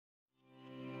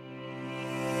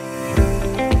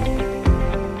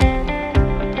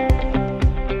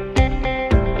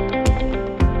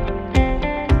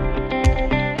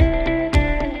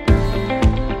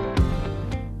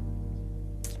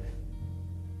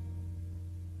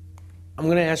I'm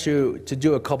going to ask you to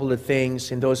do a couple of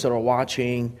things, and those that are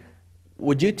watching,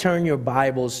 would you turn your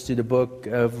Bibles to the book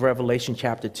of Revelation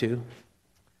chapter 2?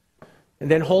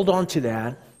 And then hold on to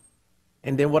that.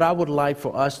 And then what I would like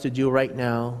for us to do right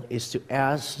now is to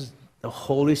ask the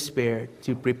Holy Spirit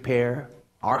to prepare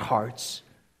our hearts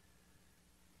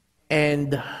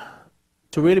and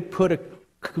to really put a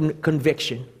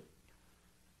conviction.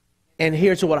 And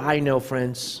here's what I know,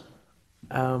 friends.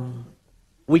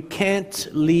 We can't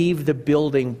leave the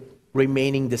building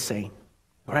remaining the same,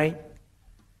 right?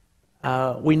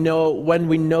 We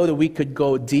know that we could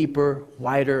go deeper,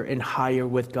 wider, and higher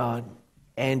with God.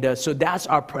 And so that's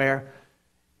our prayer,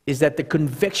 is that the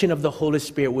conviction of the Holy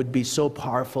Spirit would be so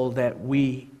powerful that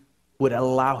we would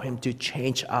allow Him to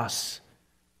change us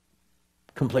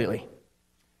completely.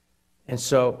 And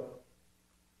so,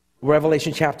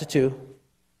 Revelation chapter 2.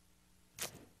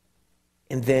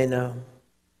 And then,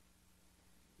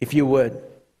 if you would,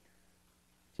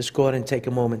 just go ahead and take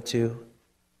a moment to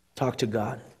talk to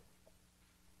God,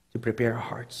 to prepare our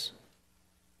hearts,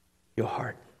 your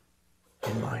heart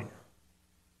and mine.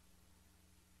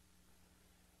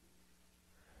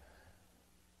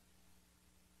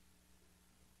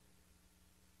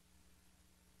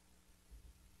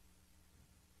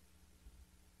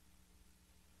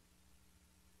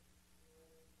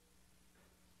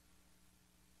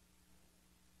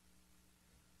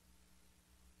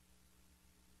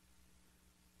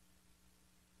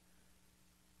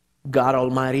 God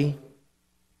Almighty,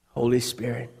 Holy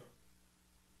Spirit,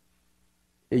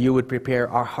 that you would prepare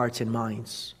our hearts and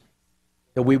minds,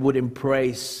 that we would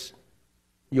embrace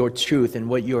your truth and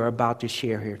what you're about to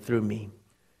share here through me.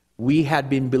 We had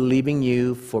been believing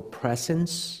you for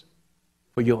presence,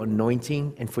 for your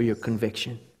anointing, and for your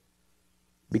conviction.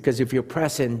 Because if your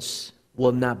presence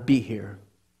will not be here,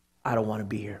 I don't want to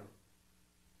be here.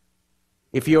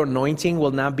 If your anointing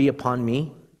will not be upon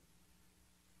me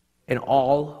and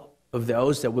all of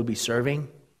those that will be serving,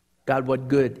 God, what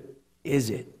good is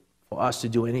it for us to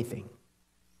do anything?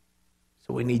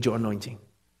 So we need your anointing.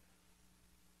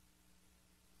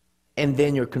 And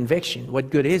then your conviction. What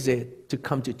good is it to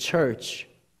come to church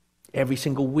every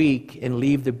single week and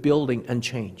leave the building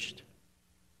unchanged?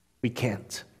 We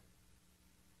can't.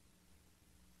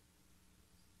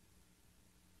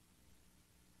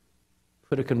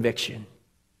 Put a conviction.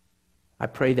 I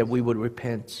pray that we would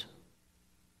repent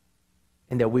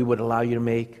and that we would allow you to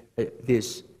make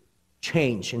this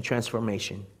change and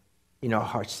transformation in our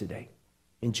hearts today.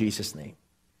 In Jesus' name.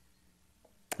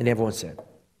 And everyone said,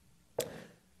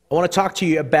 I want to talk to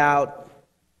you about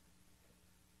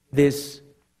this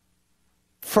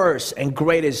first and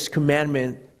greatest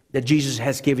commandment that Jesus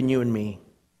has given you and me,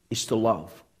 is to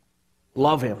love.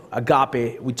 Love Him,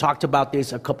 agape. We talked about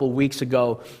this a couple of weeks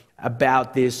ago,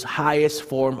 about this highest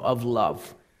form of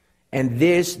love. And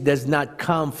this does not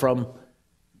come from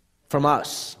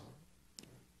us.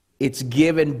 It's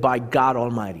given by God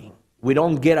Almighty. We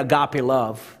don't get agape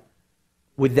love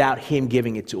without Him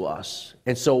giving it to us.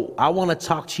 And so I want to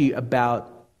talk to you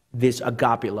about this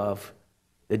agape love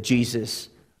that Jesus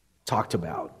talked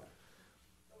about.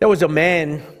 There was a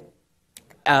man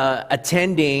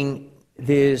attending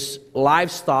this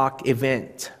livestock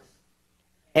event.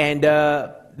 And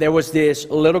there was this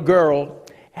little girl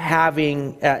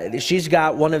having, she's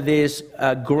got one of these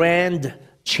grand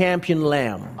champion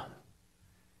lamb,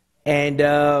 and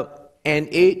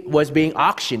it was being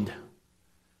auctioned.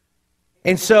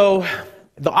 And so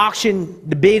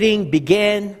the bidding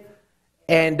began,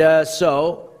 and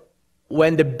so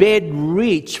when the bid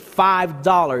reached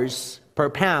 $5 per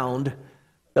pound,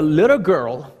 the little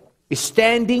girl is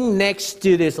standing next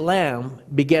to this lamb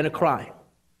began to cry.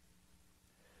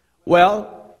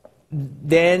 Well,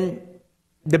 then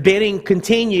the bidding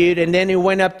continued, and then it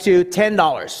went up to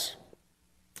 $10.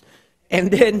 And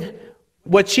then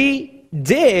what she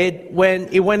did when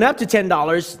it went up to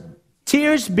 $10,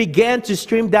 tears began to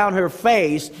stream down her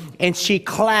face, and she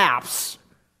clasped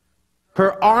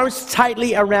her arms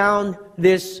tightly around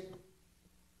this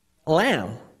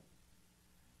lamb.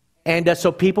 And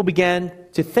so people began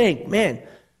to think, man,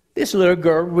 this little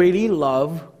girl really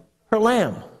loved her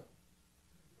lamb.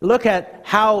 Look at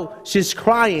how she's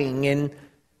crying, and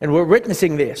we're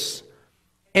witnessing this.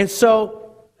 And so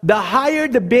the higher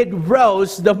the bid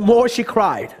rose, the more she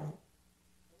cried.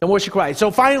 The more she cried.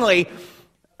 So finally,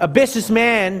 a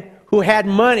businessman who had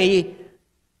money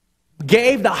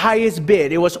gave the highest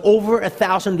bid. It was over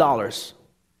 $1,000.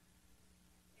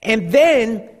 And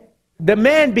then the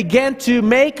man began to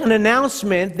make an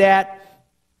announcement that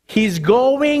he's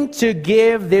going to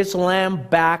give this lamb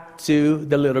back to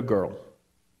the little girl.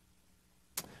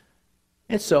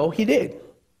 And so he did.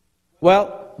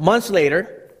 Well, Well, months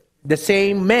later, the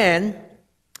same man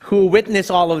who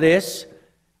witnessed all of this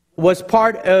was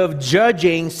part of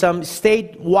judging some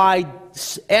statewide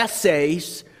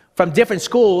essays from different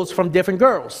schools from different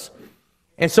girls.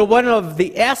 And so one of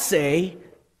the essay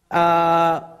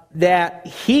that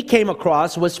he came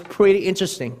across was pretty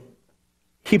interesting.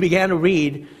 He began to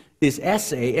read this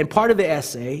essay, and part of the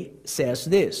essay says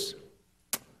this: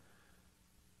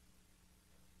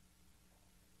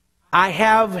 I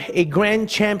have a grand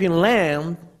champion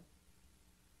lamb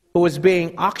who was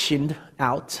being auctioned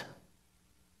out.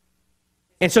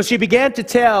 And so she began to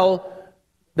tell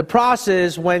the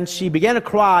process. When she began to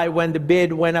cry when the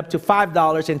bid went up to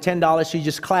 $5 and $10, she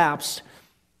just collapsed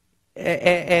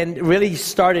and really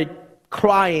started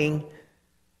crying.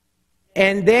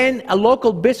 And then a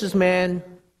local businessman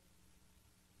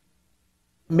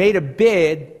made a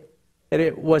bid that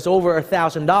it was over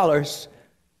 $1,000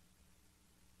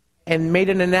 and made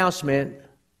an announcement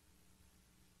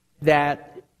that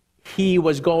he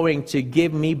was going to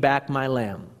give me back my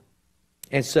lamb.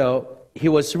 And so he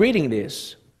was reading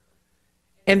this.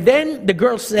 And then the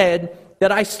girl said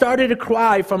that I started to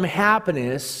cry from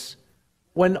happiness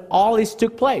when all this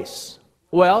took place.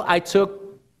 Well, I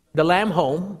took the lamb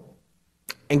home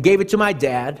and gave it to my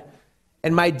dad,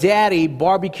 and my daddy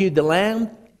barbecued the lamb,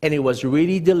 and it was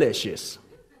really delicious.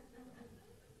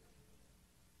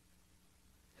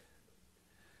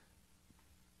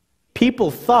 People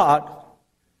thought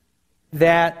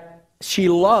that she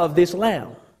loved this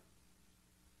lamb.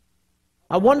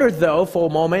 I wonder, though, for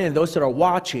a moment, and those that are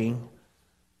watching,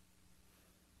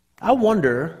 I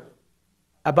wonder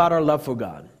about our love for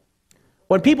God.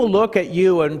 When people look at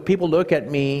you and people look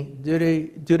at me,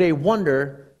 do they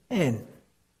wonder, man,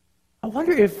 I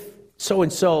wonder if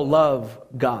so-and-so love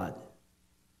God?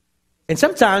 And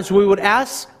sometimes we would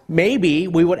ask, maybe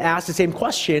we would ask the same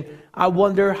question, I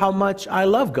wonder how much I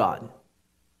love God.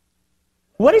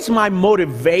 What is my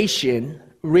motivation,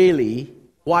 really,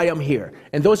 why I'm here?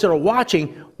 And those that are watching,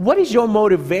 what is your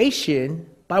motivation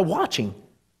by watching?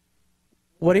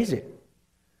 What is it?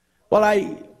 Well,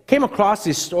 I came across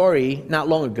this story not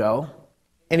long ago,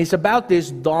 and it's about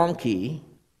this donkey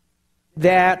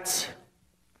that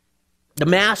the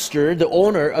master, the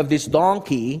owner of this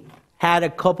donkey, had a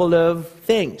couple of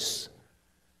things.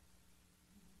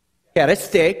 He had a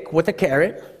stick with a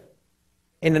carrot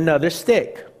and another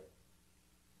stick.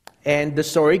 And the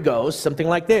story goes something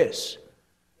like this: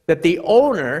 that the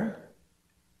owner,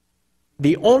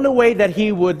 the only way that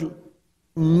he would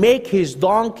make his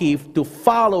donkey to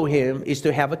follow him is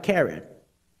to have a carrot.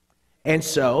 And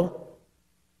so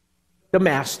the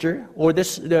master or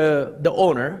the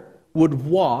owner would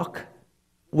walk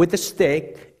with a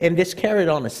stick and this carrot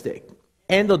on a stick,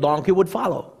 and the donkey would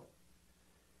follow.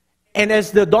 And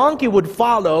as the donkey would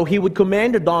follow, he would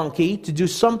command the donkey to do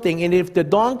something, and if the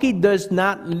donkey does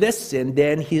not listen,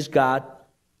 then he's got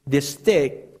this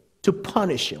stick to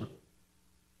punish him.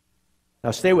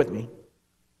 Now stay with me.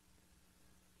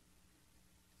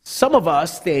 Some of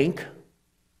us think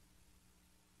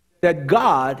that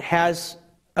God has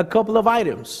a couple of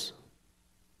items.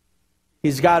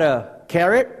 He's got a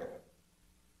carrot,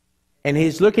 and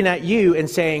he's looking at you and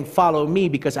saying, follow me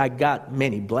because I got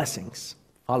many blessings.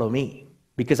 Follow me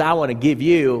because I want to give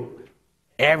you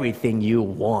everything you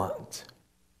want.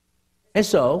 And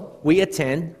so we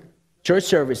attend church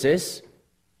services.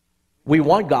 We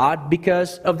want God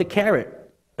because of the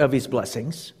carrot of his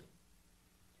blessings.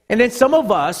 And then some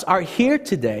of us are here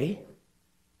today,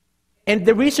 and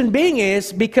the reason being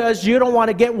is because you don't want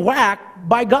to get whacked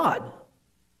by God.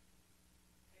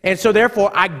 And so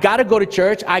therefore, I got to go to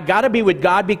church. I got to be with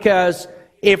God because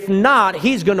if not,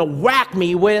 he's going to whack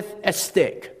me with a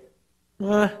stick.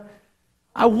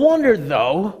 I wonder,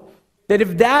 though, that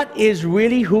if that is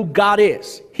really who God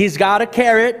is. He's got a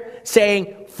carrot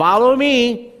saying, follow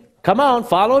me. Come on,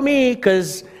 follow me,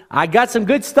 because I got some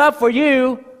good stuff for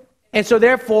you. And so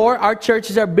therefore, our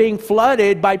churches are being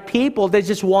flooded by people that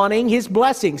just wanting his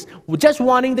blessings, just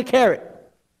wanting the carrot.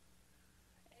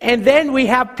 And then we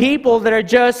have people that are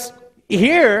just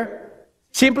here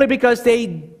simply because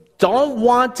they don't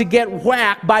want to get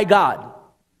whacked by God.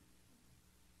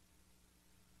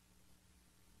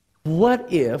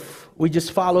 What if we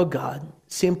just follow God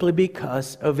simply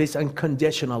because of his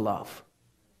unconditional love?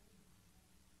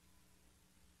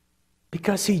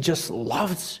 Because he just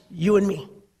loves you and me.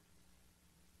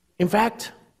 In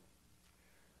fact,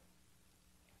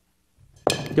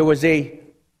 there was a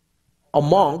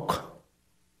monk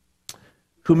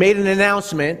who made an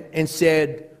announcement and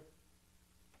said,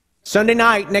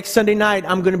 next Sunday night,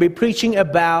 I'm going to be preaching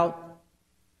about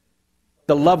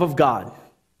the love of God.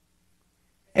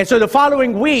 And so the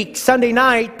following week, Sunday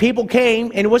night, people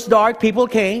came, and it was dark, people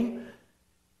came.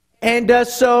 And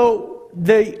so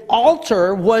the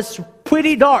altar was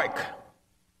pretty dark.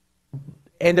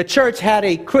 And the church had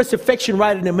a crucifixion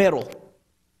right in the middle.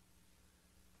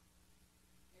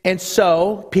 And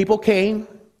so people came, it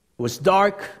was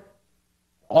dark,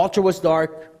 altar was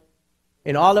dark,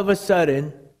 and all of a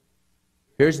sudden,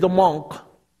 here's the monk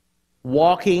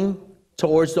walking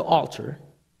towards the altar.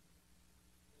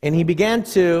 And he began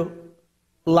to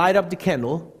light up the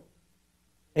candle,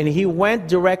 and he went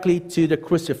directly to the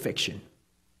crucifixion.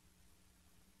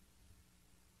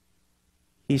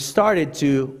 He started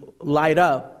to light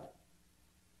up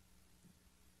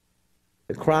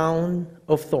the crown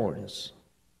of thorns.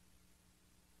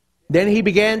 Then he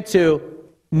began to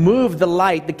move the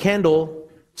light, the candle,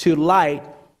 to light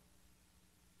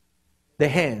the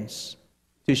hands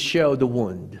to show the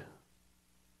wound.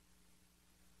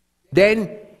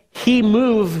 Then he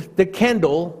moved the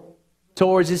candle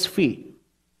towards his feet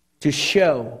to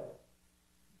show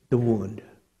the wound.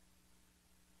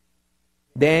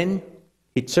 Then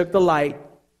he took the light,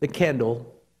 the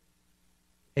candle,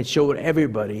 and showed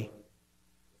everybody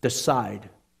the side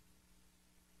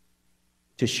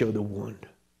to show the wound.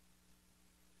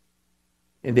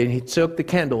 And then he took the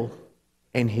candle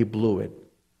and he blew it.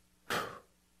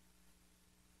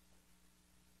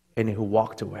 And he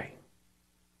walked away.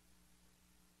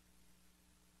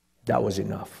 That was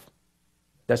enough.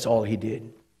 That's all he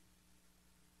did.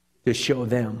 To show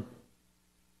them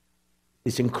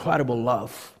this incredible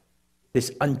love,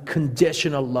 this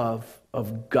unconditional love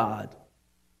of God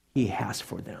he has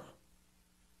for them.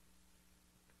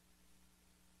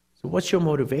 So what's your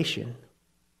motivation?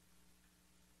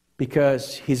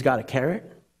 Because he's got a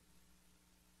carrot?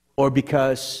 Or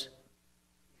because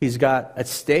he's got a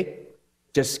stick,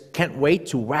 just can't wait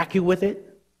to whack you with it?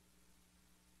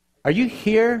 Are you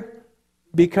here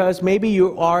because maybe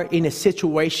you are in a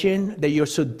situation that you're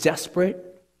so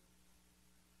desperate,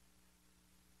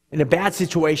 in a bad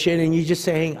situation, and you're just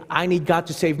saying, I need God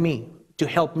to save me, to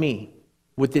help me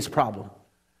with this problem?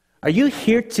 Are you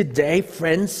here today,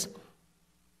 friends,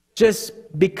 just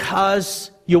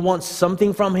because you want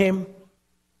something from him?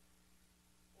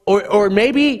 Or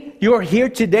maybe you're here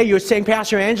today, you're saying,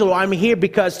 Pastor Angelo, I'm here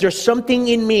because there's something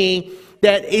in me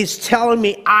that is telling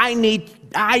me I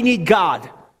need God.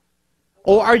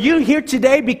 Or are you here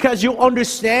today because you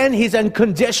understand his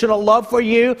unconditional love for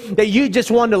you, that you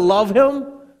just want to love him?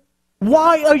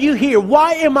 Why are you here?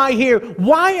 Why am I here?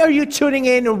 Why are you tuning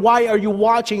in, and why are you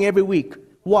watching every week?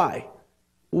 Why?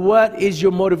 What is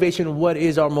your motivation? What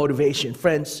is our motivation?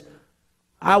 Friends,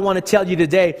 I want to tell you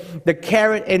today, the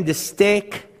carrot and the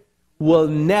stick will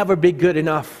never be good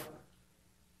enough.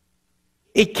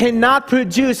 It cannot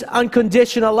produce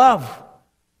unconditional love.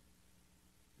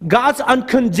 God's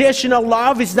unconditional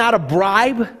love is not a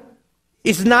bribe.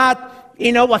 It's not,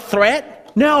 a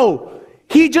threat. No,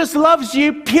 he just loves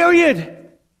you,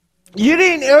 period. You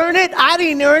didn't earn it. I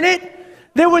didn't earn it.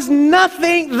 There was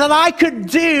nothing that I could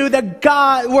do that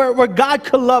where God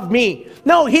could love me.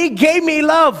 No, he gave me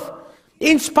love.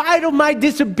 In spite of my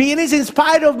disobedience, in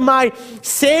spite of my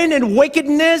sin and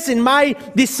wickedness and my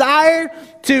desire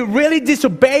to really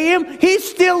disobey him, he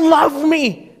still loved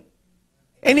me.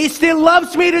 And he still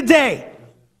loves me today.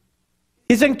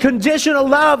 His unconditional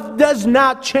love does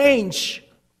not change.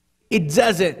 It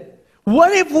doesn't.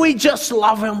 What if we just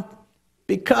love him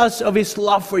because of his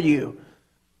love for you?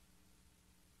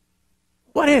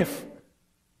 What if?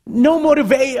 No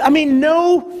motivation,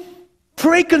 no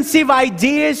preconceived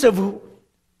ideas of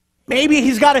maybe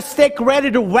he's got a stick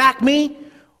ready to whack me,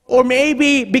 or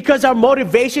maybe because our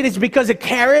motivation is because a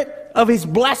carrot of his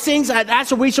blessings,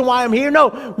 that's the reason why I'm here. No,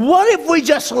 what if we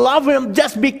just love him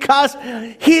just because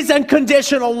his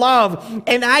unconditional love,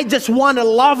 and I just want to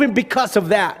love him because of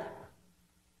that?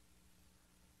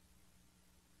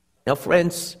 Now,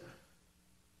 friends,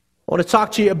 I want to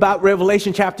talk to you about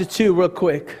Revelation chapter 2 real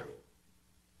quick.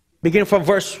 Beginning from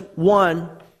verse 1,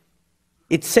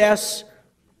 it says,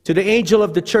 to the angel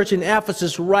of the church in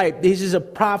Ephesus write, this is a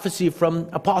prophecy from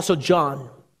Apostle John.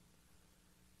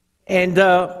 And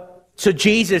so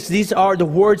Jesus, these are the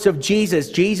words of Jesus.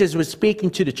 Jesus was speaking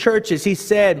to the churches. He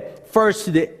said, first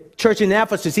to the church in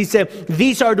Ephesus, he said,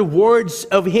 these are the words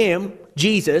of him,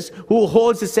 Jesus, who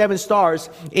holds the 7 stars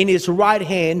in his right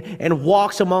hand and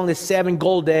walks among the 7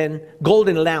 golden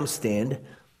lampstands.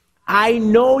 I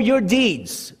know your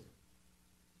deeds.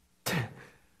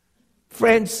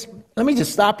 Friends, let me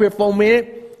just stop here for a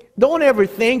minute. Don't ever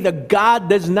think that God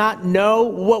does not know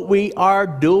what we are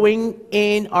doing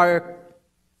in our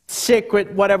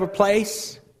secret whatever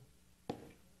place.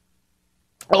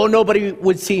 Oh, nobody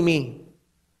would see me.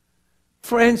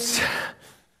 Friends,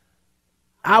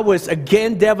 I was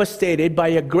again devastated by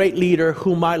a great leader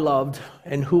whom I loved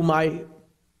and whom I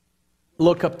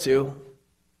look up to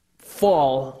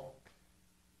fall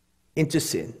into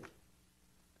sin.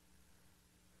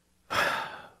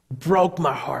 Broke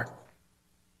my heart.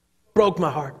 Broke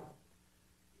my heart.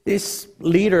 This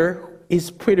leader is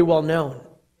pretty well known.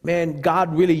 Man,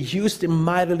 God really used him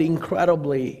mightily,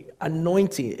 incredibly,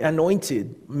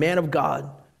 anointed man of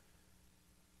God.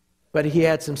 But he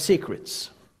had some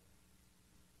secrets.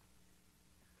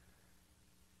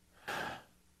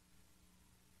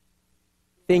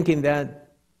 Thinking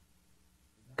that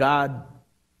God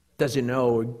doesn't know,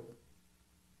 or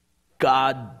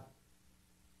God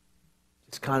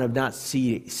just kind of not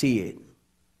see it.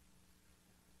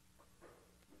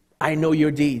 I know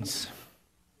your deeds,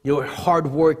 your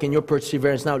hard work and your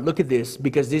perseverance. Now look at this,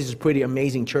 because this is pretty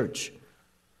amazing, church.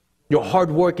 Your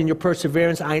hard work and your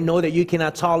perseverance. I know that you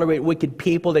cannot tolerate wicked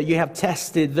people, that you have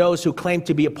tested those who claim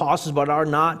to be apostles but are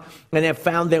not, and have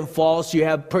found them false. You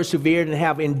have persevered and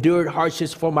have endured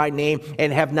hardships for my name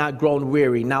and have not grown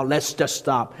weary. Now let's just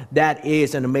stop. That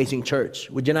is an amazing church.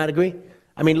 Would you not agree?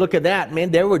 I mean, look at that,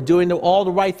 man. They were doing all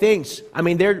the right things. I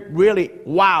mean, they're really,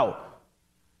 wow.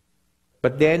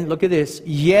 But then, look at this.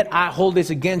 Yet I hold this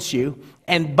against you.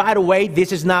 And by the way,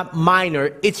 this is not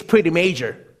minor. It's pretty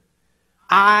major.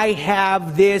 I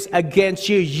have this against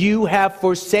you. You have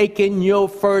forsaken your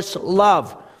first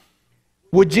love.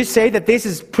 Would you say that this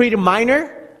is pretty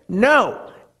minor?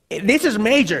 No. This is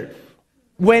major.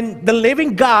 When the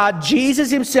living God,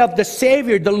 Jesus himself, the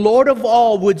Savior, the Lord of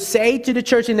all, would say to the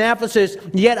church in Ephesus,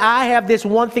 yet I have this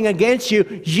one thing against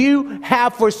you. You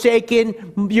have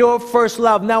forsaken your first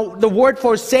love. Now, the word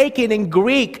forsaken in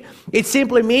Greek, it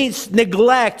simply means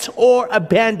neglect or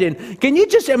abandon. Can you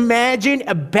just imagine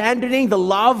abandoning the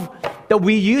love that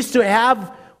we used to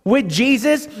have with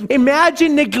Jesus?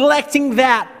 Imagine neglecting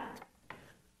that.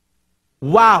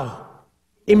 Wow.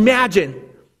 Imagine.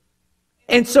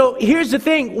 And so here's the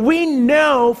thing. We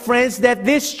know, friends, that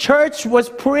this church was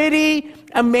pretty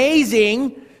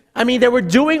amazing. I mean, they were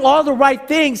doing all the right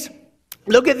things.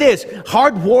 Look at this.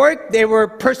 Hard work. They were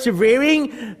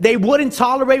persevering. They wouldn't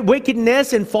tolerate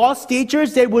wickedness and false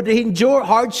teachers. They would endure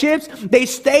hardships. They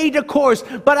stayed the course.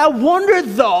 But I wonder,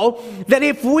 though, that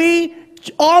if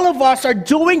all of us are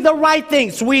doing the right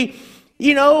things, we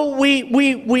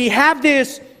have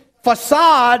this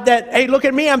facade that, hey, look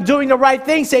at me, I'm doing the right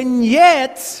things, and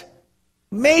yet,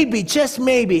 maybe, just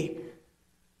maybe,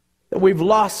 that we've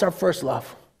lost our first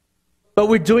love. But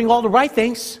we're doing all the right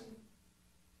things.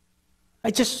 I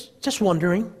just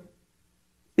wondering,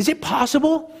 is it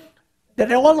possible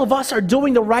that all of us are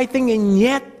doing the right thing and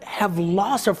yet have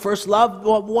lost our first love?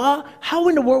 Well, how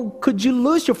in the world could you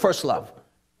lose your first love?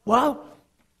 Well,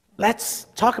 let's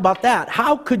talk about that.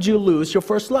 How could you lose your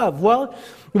first love? Well,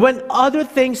 when other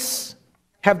things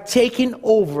have taken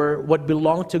over what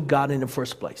belonged to God in the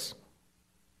first place.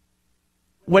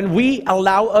 When we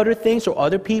allow other things or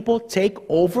other people take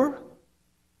over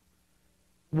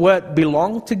what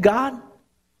belonged to God,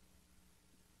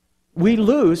 we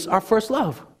lose our first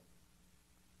love.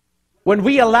 When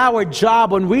we allow our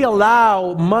job, when we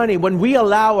allow money, when we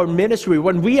allow our ministry,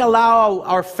 when we allow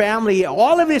our family,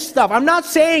 all of this stuff. I'm not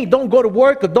saying don't go to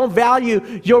work or don't value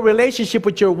your relationship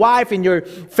with your wife and your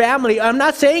family. I'm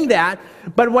not saying that.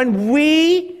 But when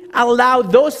we allow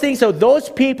those things or those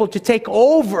people to take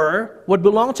over what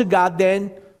belongs to God,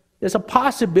 then there's a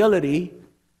possibility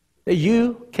that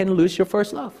you can lose your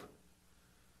first love.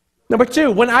 Number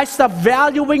two, when I stop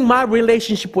valuing my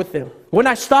relationship with them, when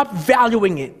I stop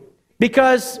valuing it,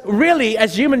 because really,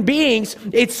 as human beings,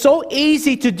 it's so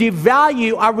easy to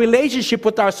devalue our relationship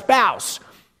with our spouse,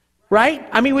 right?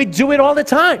 I mean, we do it all the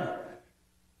time.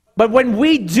 But when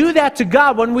we do that to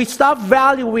God, when we stop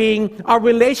valuing our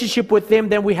relationship with Him,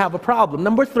 then we have a problem.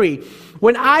 Number three,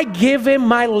 when I give Him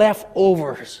my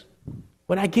leftovers,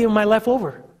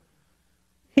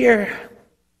 here,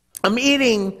 I'm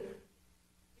eating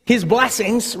His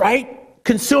blessings, right?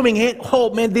 Consuming it.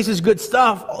 Oh, man, this is good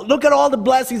stuff. Look at all the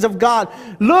blessings of God.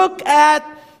 Look at,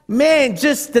 man,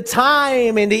 just the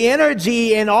time and the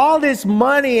energy and all this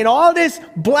money and all these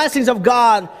blessings of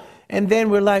God. And then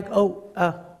we're like, oh,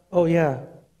 yeah.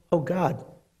 Oh, God.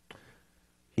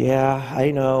 Yeah,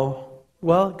 I know.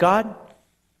 Well, God,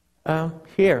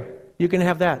 here, you can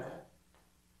have that.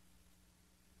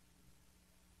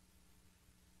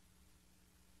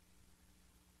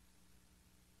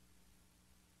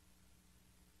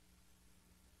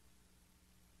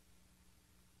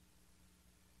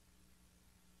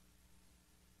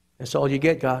 That's all you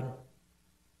get, God.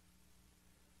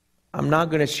 I'm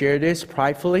not going to share this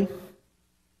pridefully.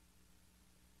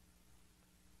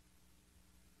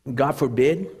 God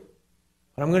forbid,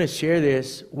 but I'm going to share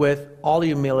this with all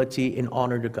humility and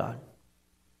honor to God.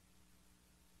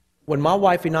 When my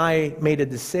wife and I made a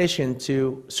decision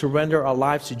to surrender our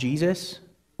lives to Jesus,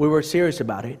 we were serious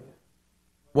about it.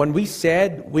 When we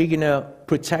said we're going to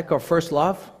protect our first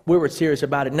love, we were serious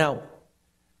about it. Now,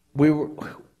 we're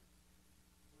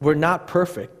not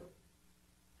perfect.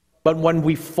 But when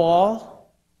we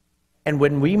fall and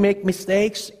when we make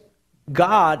mistakes,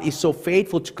 God is so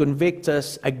faithful to convict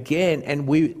us again, and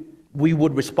we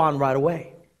would respond right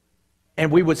away.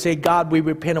 And we would say, God, we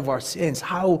repent of our sins.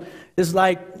 How? It's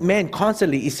like, man,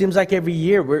 constantly. It seems like every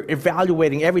year we're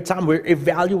evaluating. Every time we're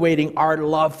evaluating our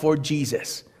love for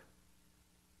Jesus.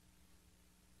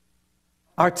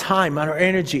 Our time and our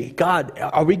energy. God,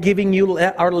 are we giving you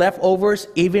our leftovers,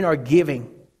 even our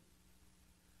giving?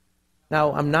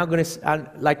 Now, I'm not going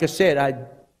to, like I said, I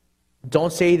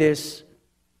don't say this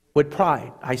with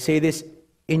pride. I say this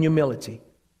in humility.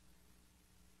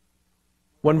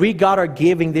 When we got our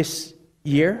giving this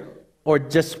year, or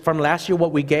just from last year,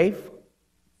 what we gave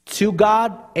to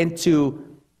God and to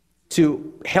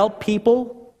help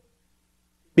people,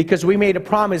 because we made a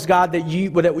promise, God, that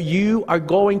you are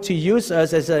going to use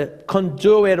us as a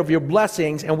conduit of your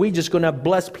blessings, and we're just going to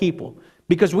bless people.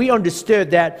 Because we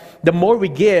understood that the more we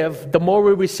give, the more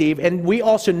we receive. And we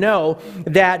also know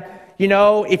that,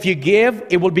 if you give,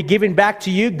 it will be given back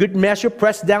to you. Good measure,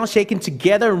 pressed down, shaken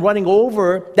together, and running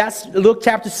over. That's Luke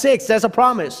chapter 6. That's a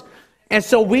promise. And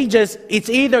so it's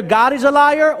either God is a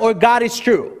liar or God is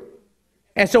true.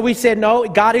 And so we said, no,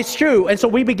 God is true. And so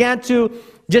we began to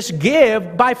just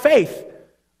give by faith.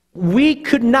 We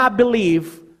could not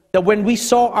believe that when we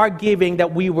saw our giving,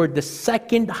 that we were the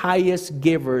second highest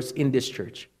givers in this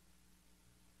church.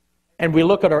 And we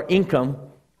look at our income.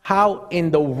 How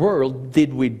in the world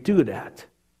did we do that?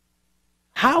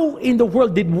 How in the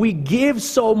world did we give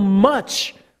so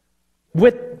much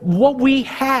with what we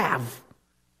have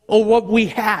or what we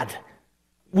had?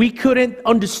 We couldn't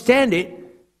understand it.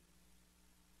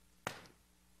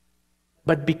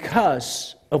 But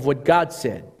because of what God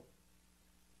said,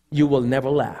 you will never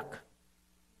lack.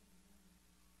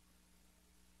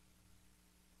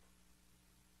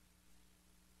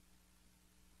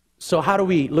 So how do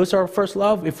we lose our first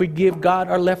love? If we give God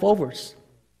our leftovers.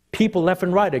 People left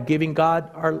and right are giving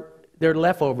God their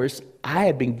leftovers. I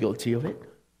have been guilty of it.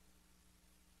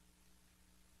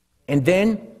 And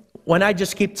then when I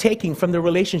just keep taking from the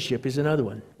relationship is another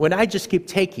one. When I just keep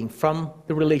taking from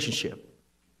the relationship.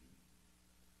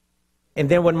 And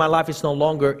then when my life is no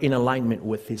longer in alignment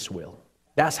with His will.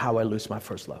 That's how I lose my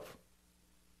first love.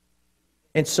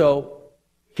 And so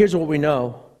here's what we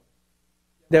know.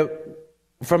 That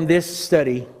from this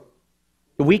study,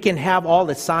 we can have all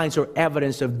the signs or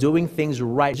evidence of doing things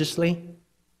righteously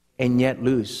and yet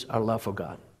lose our love for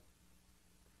God.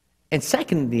 And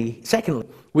secondly,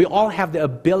 we all have the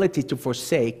ability to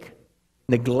forsake,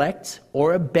 neglect,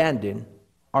 or abandon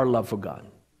our love for God.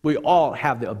 We all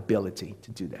have the ability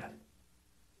to do that.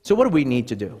 So what do we need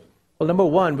to do? Well, number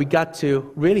one, we got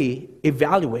to really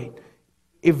evaluate.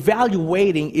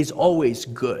 Evaluating is always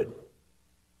good.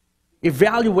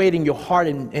 Evaluating your heart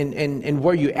and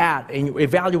where you're at and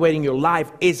evaluating your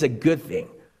life is a good thing.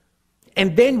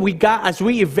 And then as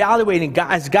we evaluate,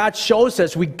 as God shows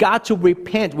us, we got to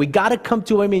repent. We got to come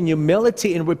to Him in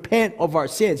humility and repent of our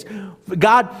sins.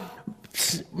 God,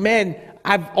 man,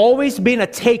 I've always been a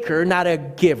taker, not a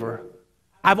giver.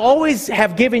 I've always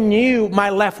have given you my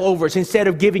leftovers instead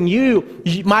of giving you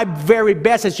my very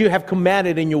best as you have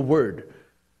commanded in your word.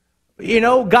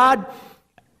 God,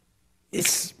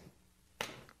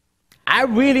 I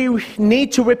really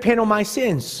need to repent of my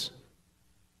sins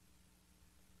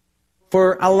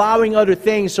for allowing other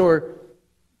things or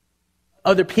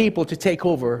other people to take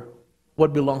over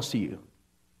what belongs to you.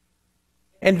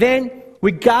 And then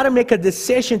we got to make a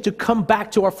decision to come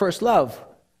back to our first love.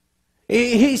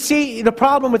 See, the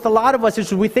problem with a lot of us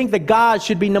is we think that God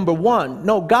should be number one.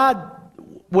 No, God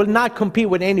will not compete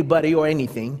with anybody or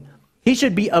anything. He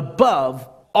should be above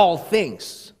all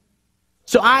things.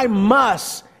 So I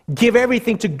must give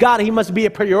everything to God. He must be a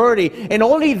priority. And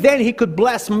only then He could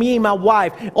bless me and my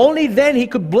wife. Only then He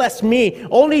could bless me.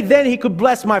 Only then He could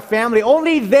bless my family.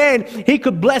 Only then He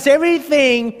could bless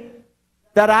everything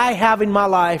that I have in my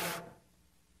life.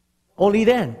 Only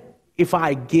then, if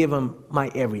I give Him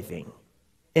my everything.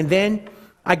 And then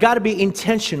I got to be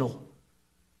intentional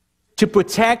to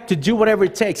protect, to do whatever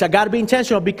it takes. I got to be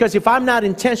intentional, because if I'm not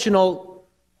intentional,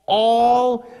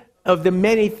 all of the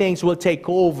many things will take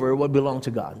over what belong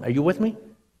to God. Are you with me?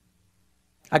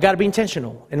 I got to be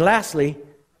intentional. And lastly,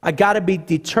 I got to be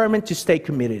determined to stay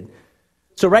committed.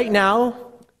 So right now,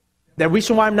 The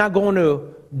reason why I'm not going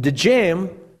to the gym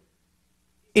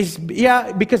is,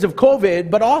 because of COVID,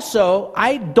 but also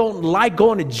I don't like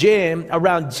going to gym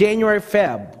around January,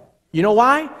 Feb. You know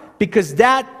why? Because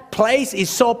that place is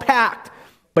so packed.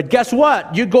 But guess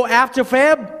what? You go after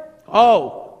Feb,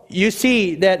 you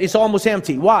see that it's almost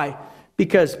empty. Why?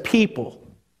 Because people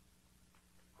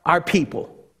are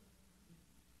people.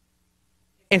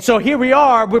 And so here we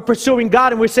are, we're pursuing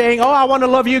God, and we're saying, I want to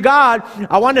love you, God.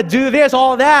 I want to do this,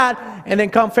 all that. And then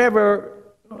come February,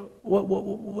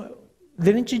 what?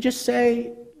 Didn't you just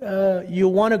say you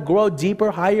want to grow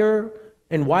deeper, higher,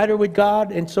 and wider with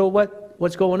God? And so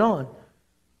what's going on?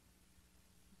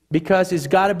 Because it's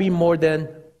got to be more than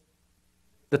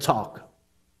the talk.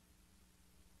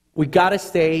 We got to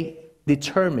stay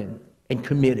determined and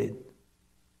committed.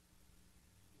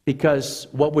 Because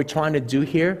what we're trying to do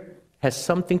here has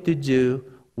something to do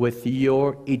with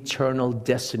your eternal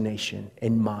destination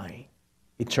and my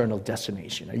eternal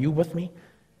destination. Are you with me?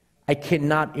 I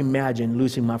cannot imagine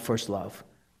losing my first love,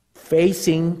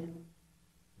 facing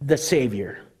the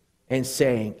Savior and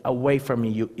saying, away from me,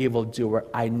 you evildoer,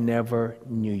 I never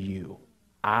knew you.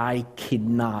 I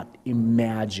cannot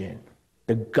imagine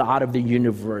the God of the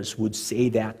universe would say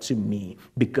that to me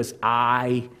because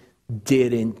I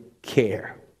didn't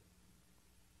care.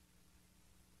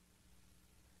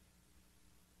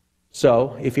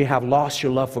 So, if you have lost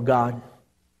your love for God,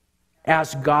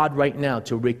 ask God right now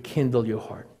to rekindle your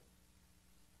heart.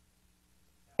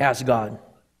 Ask God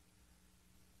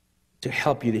to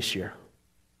help you this year,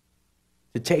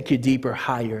 to take you deeper,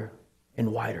 higher,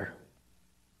 and wider.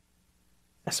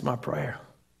 That's my prayer.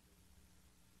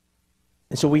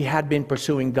 And so we had been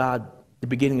pursuing God the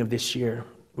beginning of this year.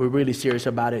 We're really serious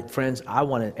about it. Friends, I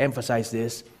want to emphasize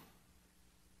this.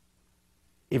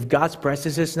 If God's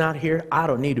presence is not here, I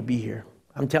don't need to be here.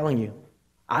 I'm telling you,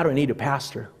 I don't need a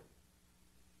pastor.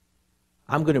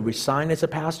 I'm going to resign as a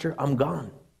pastor. I'm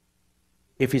gone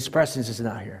if his presence is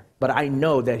not here. But I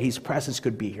know that his presence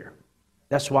could be here.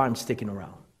 That's why I'm sticking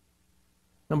around.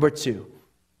 Number two,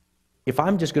 if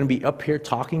I'm just going to be up here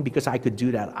talking because I could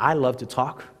do that, I love to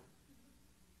talk.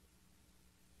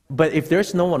 But if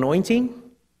there's no anointing,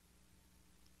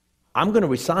 I'm going to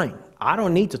resign. I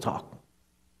don't need to talk.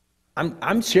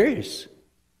 I'm serious.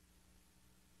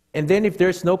 And then if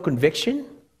there's no conviction,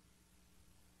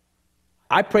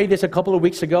 I prayed this a couple of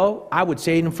weeks ago. I would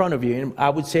say it in front of you, and I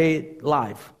would say it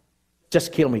live.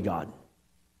 Just kill me, God.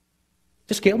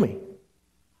 Just kill me.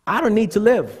 I don't need to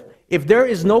live. If there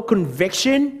is no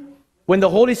conviction, when the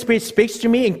Holy Spirit speaks to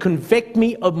me and convict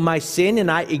me of my sin, and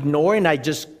I ignore and I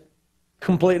just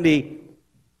completely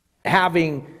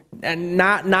having and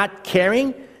not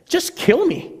caring, just kill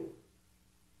me.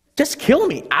 Just kill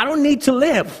me. I don't need to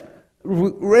live.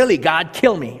 Really, God,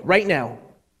 kill me right now.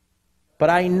 But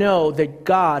I know that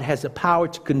God has the power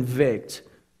to convict.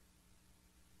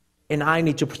 And I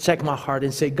need to protect my heart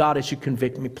and say, God, as you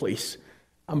convict me, please,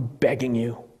 I'm begging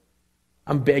you.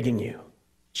 I'm begging you.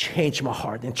 Change my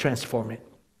heart and transform it.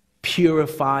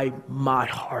 Purify my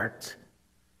heart.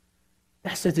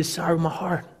 That's the desire of my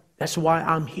heart. That's why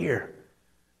I'm here.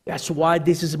 That's why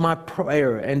this is my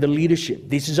prayer and the leadership.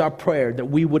 This is our prayer, that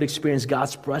we would experience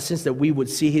God's presence, that we would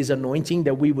see his anointing,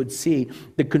 that we would see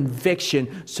the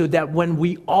conviction, so that when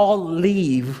we all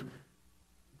leave,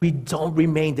 we don't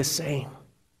remain the same.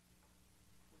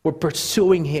 We're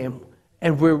pursuing him,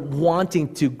 and we're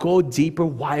wanting to go deeper,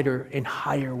 wider, and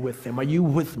higher with him. Are you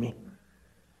with me?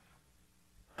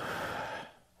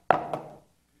 That's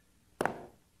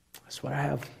what I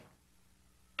have.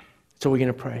 So we're going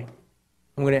to pray.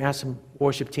 I'm going to ask some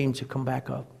worship team to come back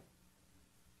up.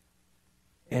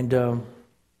 And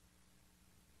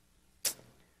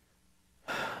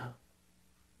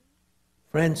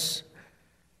friends,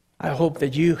 I hope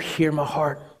that you hear my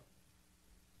heart.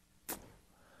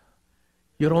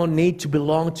 You don't need to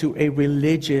belong to a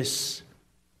religious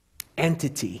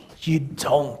entity. You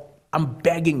don't. I'm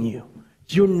begging you.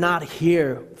 You're not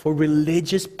here for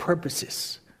religious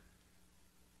purposes.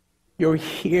 You're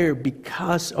here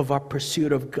because of our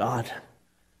pursuit of God.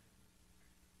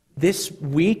 This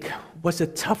week was a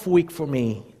tough week for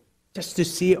me, just to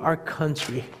see our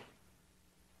country.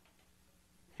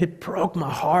 It broke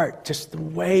my heart, just the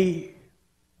way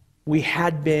we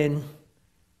had been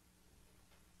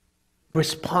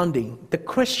responding. The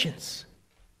Christians.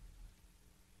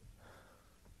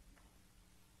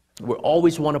 We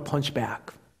always want to punch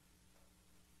back.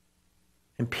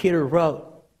 And Peter wrote,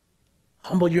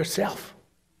 humble yourself.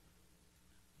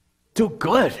 Do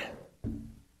good.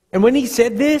 And when he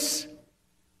said this,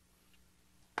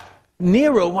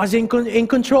 Nero was in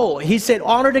control. He said,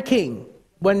 honor the king.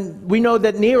 When we know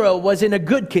that Nero wasn't a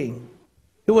good king.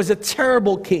 He was a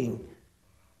terrible king.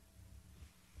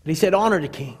 And he said, honor the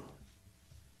king.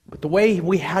 But the way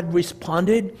we had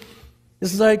responded,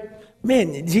 it's like,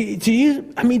 man, do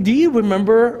you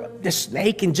remember the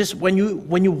snake? And just when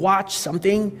you watch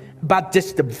something about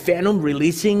just the venom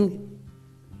releasing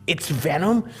its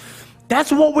venom,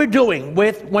 that's what we're doing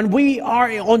when we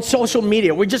are on social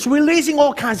media. We're just releasing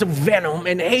all kinds of venom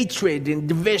and hatred and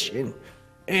division.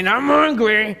 And I'm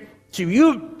hungry, so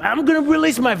I'm going to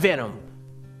release my venom.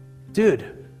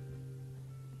 Dude,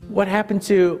 what happened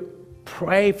to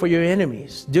pray for your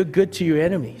enemies? Do good to your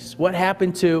enemies. What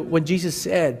happened to when Jesus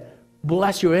said,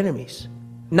 bless your enemies,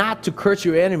 not to curse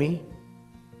your enemy?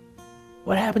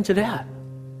 What happened to that?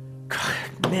 God,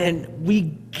 man, we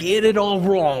get it all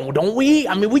wrong, don't we?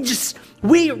 I mean, we just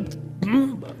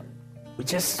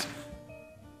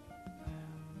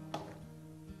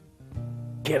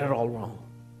get it all wrong.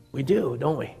 We do,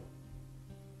 don't we?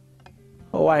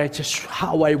 Oh,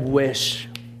 how I wish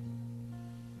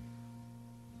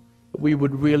we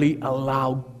would really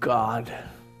allow God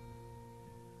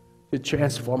to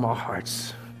transform our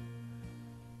hearts.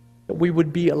 That we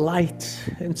would be a light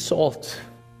and salt.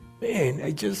 Man,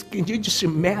 can you just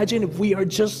imagine if we are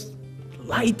just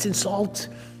light and salt?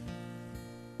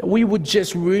 That we would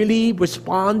just really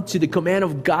respond to the command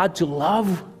of God to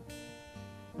love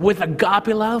with agape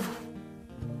love.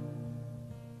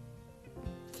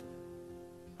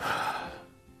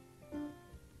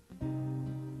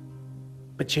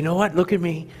 But you know what? Look at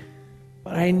me.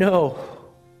 But I know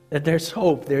that there's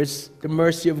hope. There's the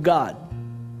mercy of God,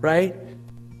 right?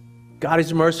 God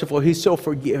is merciful. He's so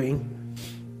forgiving.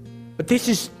 But this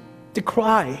is the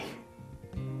cry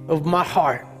of my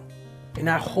heart. And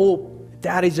I hope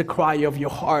that is a cry of your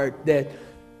heart, that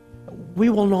we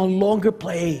will no longer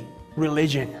play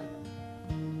religion.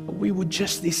 We would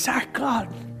just desire God.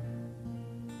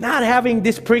 Not having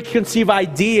these preconceived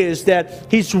ideas that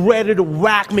He's ready to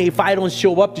whack me if I don't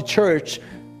show up to church.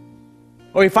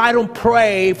 Or if I don't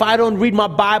pray, if I don't read my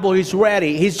Bible, He's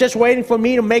ready. He's just waiting for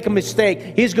me to make a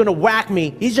mistake. He's going to whack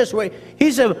me. He's just waiting.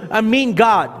 He's a mean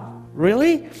God.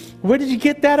 Really? Where did you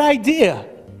get that idea?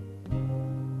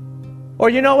 Or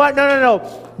you know what?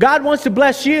 No. God wants to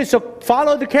bless you, so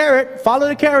follow the carrot. Follow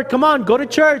the carrot. Come on, go to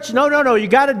church. No. You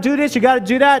got to do this. You got to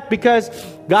do that because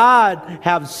God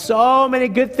has so many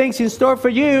good things in store for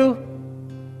you.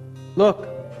 Look.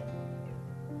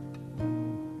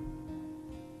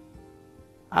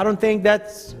 I don't think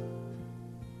that's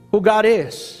who God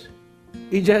is.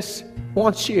 He just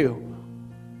wants you.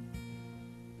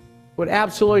 With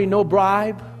absolutely no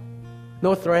bribe,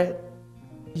 no threat.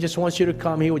 He just wants you to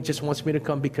come. He just wants me to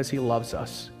come because He loves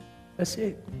us. That's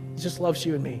it. He just loves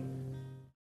you and me.